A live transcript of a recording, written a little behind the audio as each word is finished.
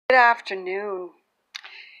Good afternoon.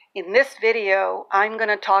 In this video, I'm going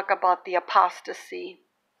to talk about the apostasy,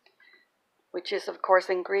 which is, of course,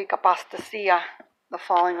 in Greek, apostasia, the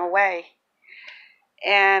falling away,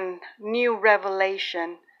 and new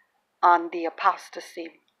revelation on the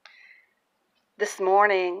apostasy. This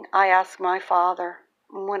morning, I asked my Father,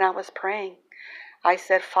 when I was praying, I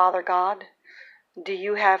said, Father God, do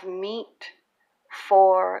you have meat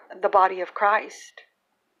for the body of Christ?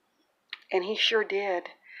 And He sure did.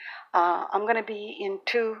 I'm going to be in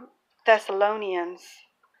 2 Thessalonians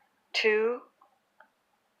 2,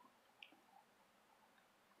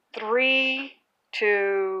 3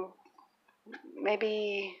 to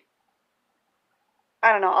maybe,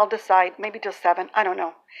 I don't know, I'll decide, maybe till 7, I don't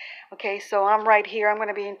know. Okay, so I'm right here. I'm going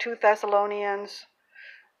to be in 2 Thessalonians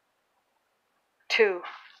 2.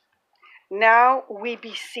 Now we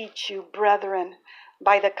beseech you, brethren,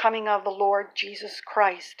 by the coming of the Lord Jesus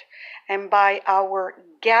Christ, and by our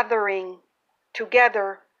gathering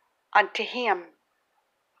together unto Him,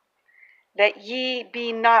 that ye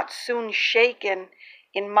be not soon shaken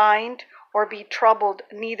in mind, or be troubled,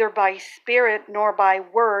 neither by spirit, nor by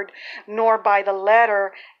word, nor by the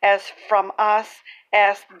letter, as from us,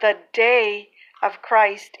 as the day of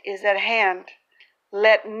Christ is at hand.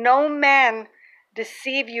 Let no man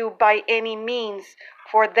deceive you by any means,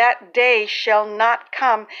 for that day shall not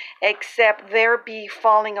come, except there be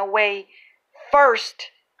falling away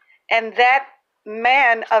first, and that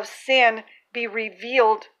man of sin be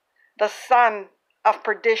revealed, the son of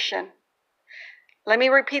perdition. Let me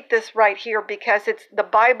repeat this right here, because it's the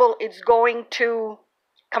Bible is going to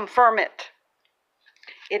confirm it.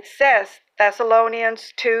 It says,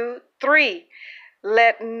 Thessalonians 2:3,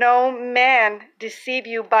 let no man deceive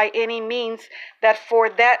you by any means, that for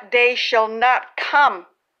that day shall not come,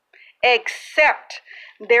 except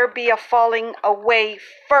there be a falling away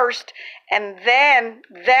first, and then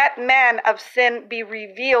that man of sin be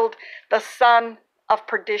revealed, the son of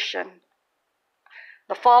perdition.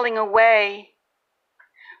 The falling away,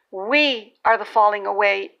 we are the falling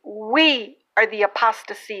away. We are the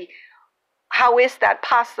apostasy. How is that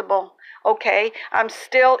possible? Okay, I'm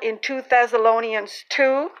still in 2 Thessalonians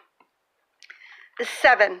 2:7.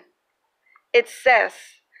 It says,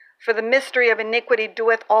 for the mystery of iniquity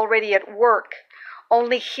doeth already at work.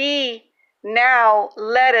 Only he now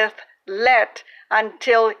let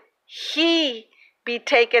until he be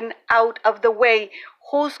taken out of the way.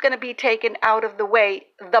 Who's going to be taken out of the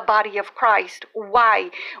way? The body of Christ.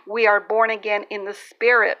 Why? We are born again in the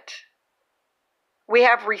Spirit. We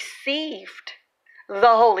have received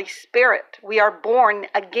the Holy Spirit. We are born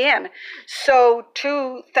again. So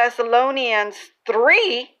 2 Thessalonians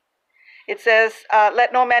 3, it says,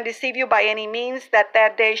 let no man deceive you by any means,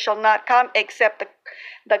 that day shall not come, except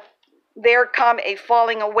there come a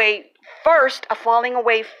falling away first,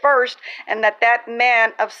 and that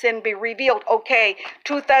man of sin be revealed. Okay,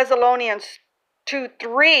 2 Thessalonians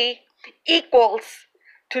 2:3 equals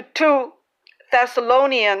to 2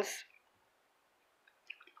 Thessalonians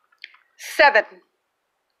 7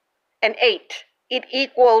 and 8. It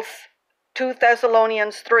equals 2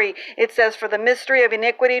 Thessalonians 3. It says, for the mystery of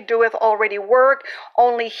iniquity doeth already work.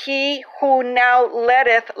 Only he who now will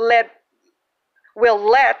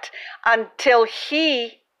let until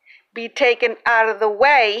he be taken out of the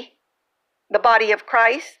way, the body of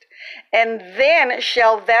Christ, and then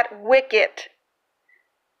shall that wicked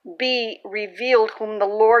be revealed, whom the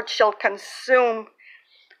Lord shall consume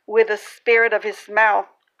with the spirit of his mouth,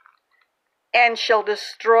 and shall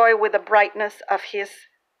destroy with the brightness of his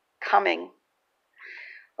coming.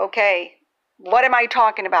 Okay, what am I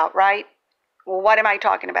talking about, right? Well, what am I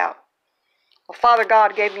talking about? Well, Father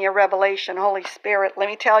God gave me a revelation, Holy Spirit. Let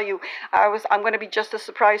me tell you, I'm going to be just as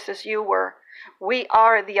surprised as you were. We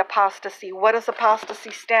are the apostasy. What does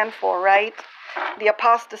apostasy stand for, right? The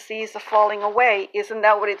apostasy is the falling away. Isn't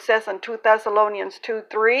that what it says in 2 Thessalonians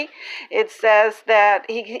 2:3? It says that,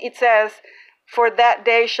 it says, for that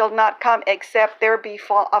day shall not come, except there be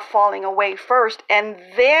a falling away first, and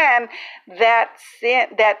then that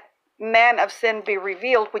man of sin be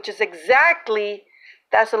revealed, which is exactly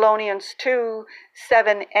Thessalonians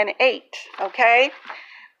 2:7 and 8. Okay?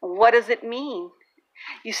 What does it mean?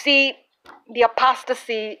 You see, the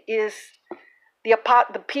apostasy is the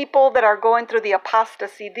people that are going through the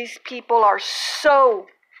apostasy. These people are so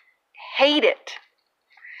hated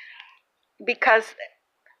because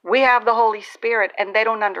we have the Holy Spirit and they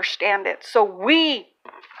don't understand it. So we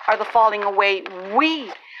are the falling away.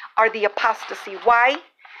 We are the apostasy. Why?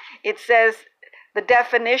 It says the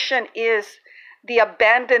definition is the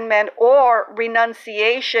abandonment or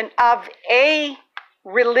renunciation of a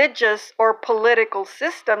religious or political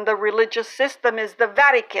system. The religious system is the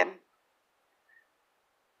Vatican.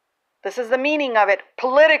 This is the meaning of it.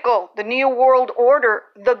 Political, the New World Order,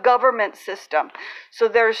 the government system. So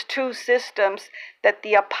there's two systems that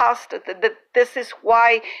this is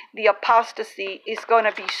why the apostasy is going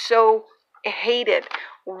to be so hated.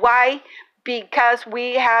 Why? Because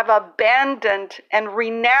we have abandoned and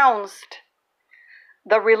renounced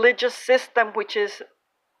the religious system, which is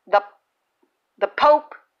the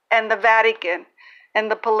Pope and the Vatican. And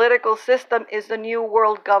the political system is the New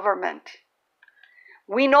World Government.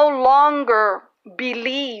 We no longer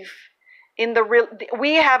believe in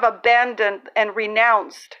we have abandoned and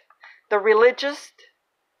renounced the religious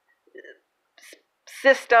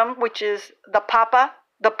system, which is the Papa,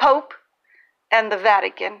 the Pope, and the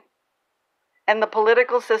Vatican. And the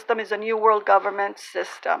political system is a New World Government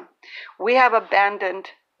system. We have abandoned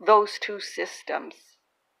those two systems.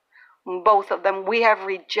 Both of them we have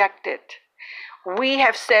rejected. We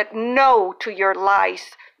have said no to your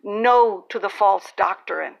lies, no to the false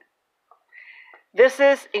doctrine. This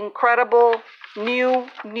is incredible new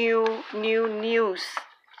news.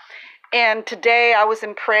 And today I was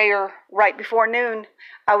in prayer right before noon.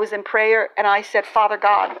 I was in prayer and I said, Father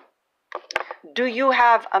God, do you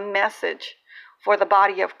have a message for the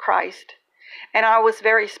body of Christ? And I was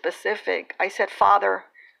very specific. I said, Father,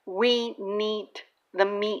 we need the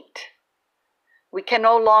meat. We can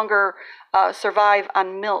no longer survive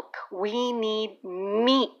on milk. We need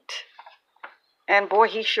meat. And boy,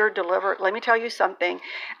 he sure delivered. Let me tell you something.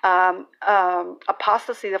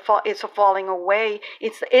 Apostasy, it's a falling away.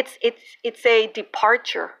 It's a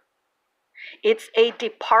departure. It's a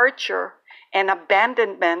departure and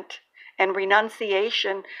abandonment and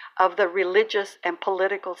renunciation of the religious and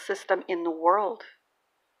political system in the world.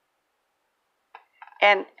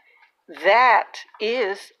 And that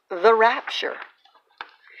is the rapture.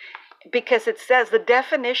 Because it says the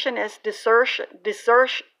definition is deserting,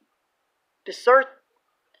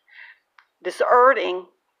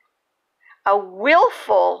 a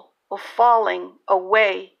willful falling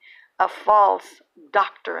away of false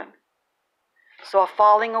doctrine. So a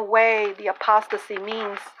falling away, the apostasy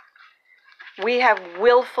means we have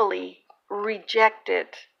willfully rejected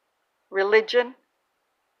religion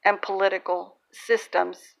and political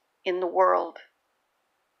systems in the world.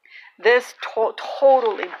 This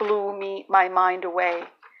totally blew my mind away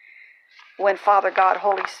when Father God,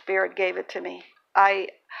 Holy Spirit gave it to me. I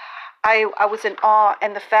was in awe,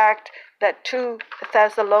 and the fact that 2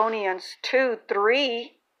 Thessalonians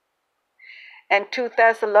 2:3 and 2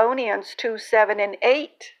 Thessalonians 2:7 and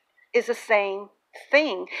 8 is the same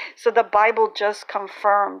thing. So the Bible just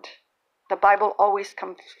confirmed. The Bible always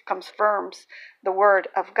confirms the word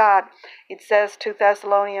of God. It says 2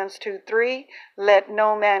 Thessalonians 2:3, let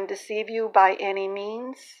no man deceive you by any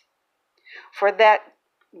means, for that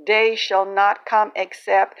day shall not come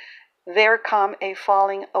except there come a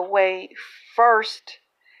falling away first,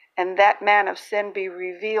 and that man of sin be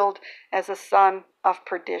revealed as a son of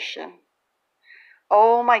perdition.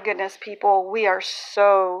 Oh my goodness, people, we are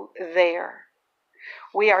so there.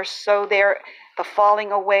 We are so there. The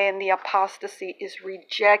falling away and the apostasy is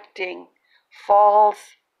rejecting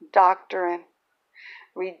false doctrine,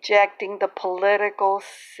 rejecting the political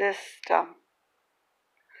system.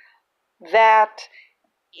 That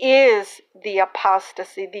is the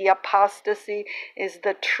apostasy. The apostasy is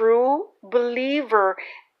the true believer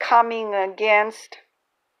coming against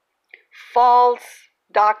false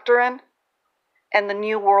doctrine and the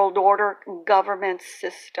New World Order government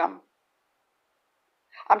system.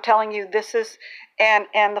 I'm telling you, this is, and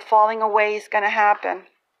the falling away is going to happen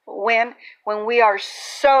when we are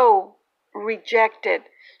so rejected,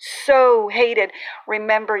 so hated.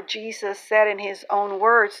 Remember, Jesus said in his own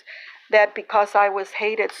words that because I was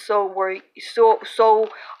hated, so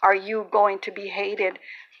are you going to be hated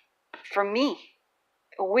for me.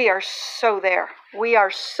 We are so there. We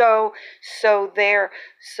are so there.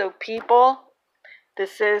 So people,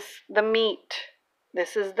 this is the meat.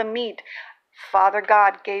 This is the meat. Father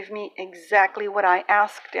God gave me exactly what I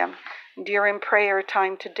asked him during prayer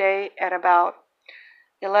time today at about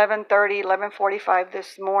 11:30, 11:45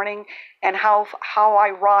 this morning. And how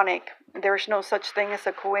ironic. There's no such thing as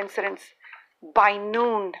a coincidence. By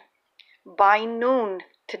noon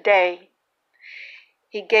today,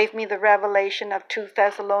 he gave me the revelation of 2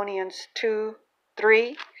 Thessalonians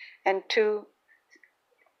 2:3 and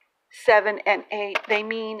 2:7 and 8. They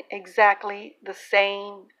mean exactly the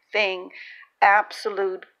same thing.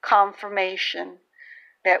 Absolute confirmation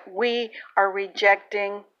that we are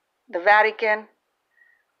rejecting the Vatican.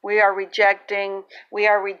 We are rejecting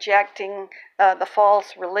the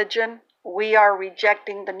false religion. We are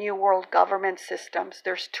rejecting the New World government systems.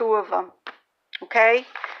 There's two of them. Okay?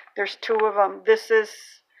 There's two of them.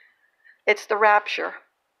 It's the rapture.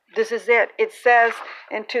 This is it. It says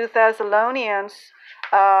in 2 Thessalonians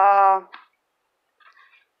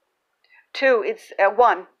 2, it's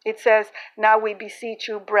 1. It says, now we beseech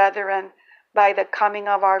you, brethren, by the coming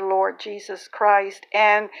of our Lord Jesus Christ,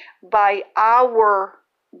 and by our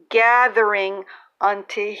gathering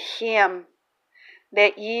unto him,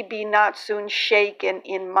 that ye be not soon shaken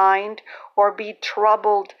in mind, or be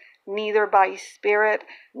troubled, neither by spirit,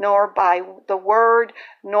 nor by the word,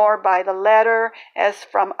 nor by the letter, as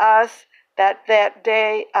from us, that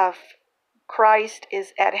day of Christ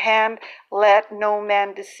is at hand. Let no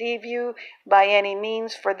man deceive you by any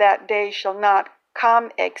means, for that day shall not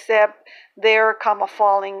come, except there come a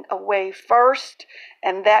falling away first,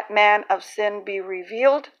 and that man of sin be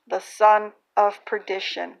revealed, the son of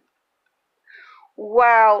perdition.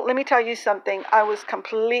 Wow, let me tell you something. I was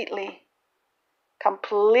completely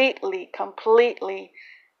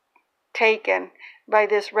taken by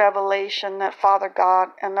this revelation that Father God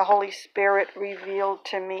and the Holy Spirit revealed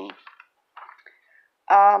to me.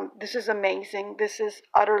 This is amazing. This is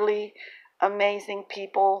utterly amazing,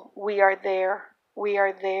 people. We are there. We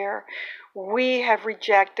are there. We have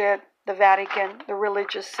rejected the Vatican, the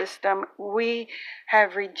religious system. We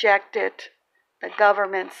have rejected the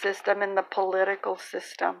government system and the political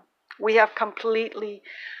system. We have completely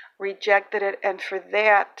rejected it, and for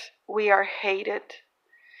that we are hated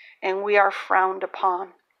and we are frowned upon.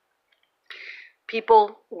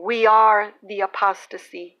 People, we are the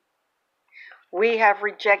apostasy. We have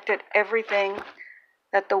rejected everything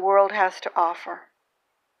that the world has to offer,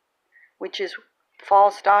 which is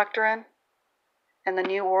false doctrine and the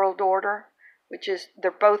New World Order, which is,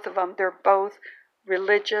 they're both of them, they're both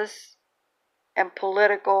religious and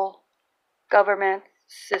political government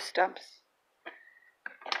systems.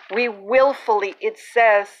 We willfully, it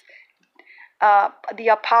says, the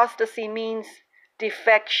apostasy means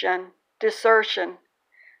defection, desertion,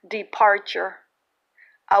 departure,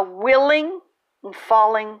 a willing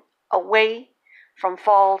falling away from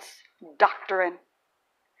false doctrine.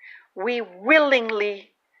 We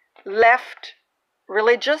willingly left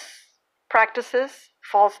religious practices,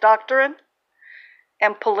 false doctrine,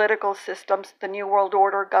 and political systems, the New World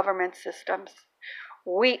Order government systems.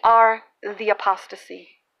 We are the apostasy.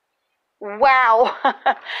 Wow!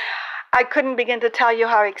 I couldn't begin to tell you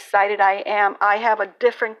how excited I am. I have a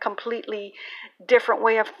completely different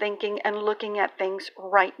way of thinking and looking at things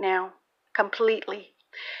right now. Completely.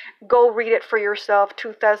 Go read it for yourself.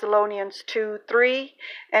 2 Thessalonians 2:3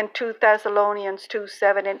 and 2 Thessalonians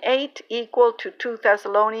 2:7 and 8 equal to 2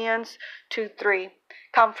 Thessalonians 2:3.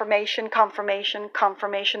 Confirmation, confirmation,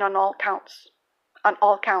 confirmation on all counts. On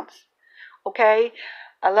all counts. Okay?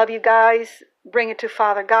 I love you guys. Bring it to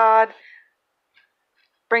Father God.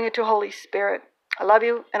 Bring it to Holy Spirit. I love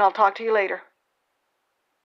you, and I'll talk to you later.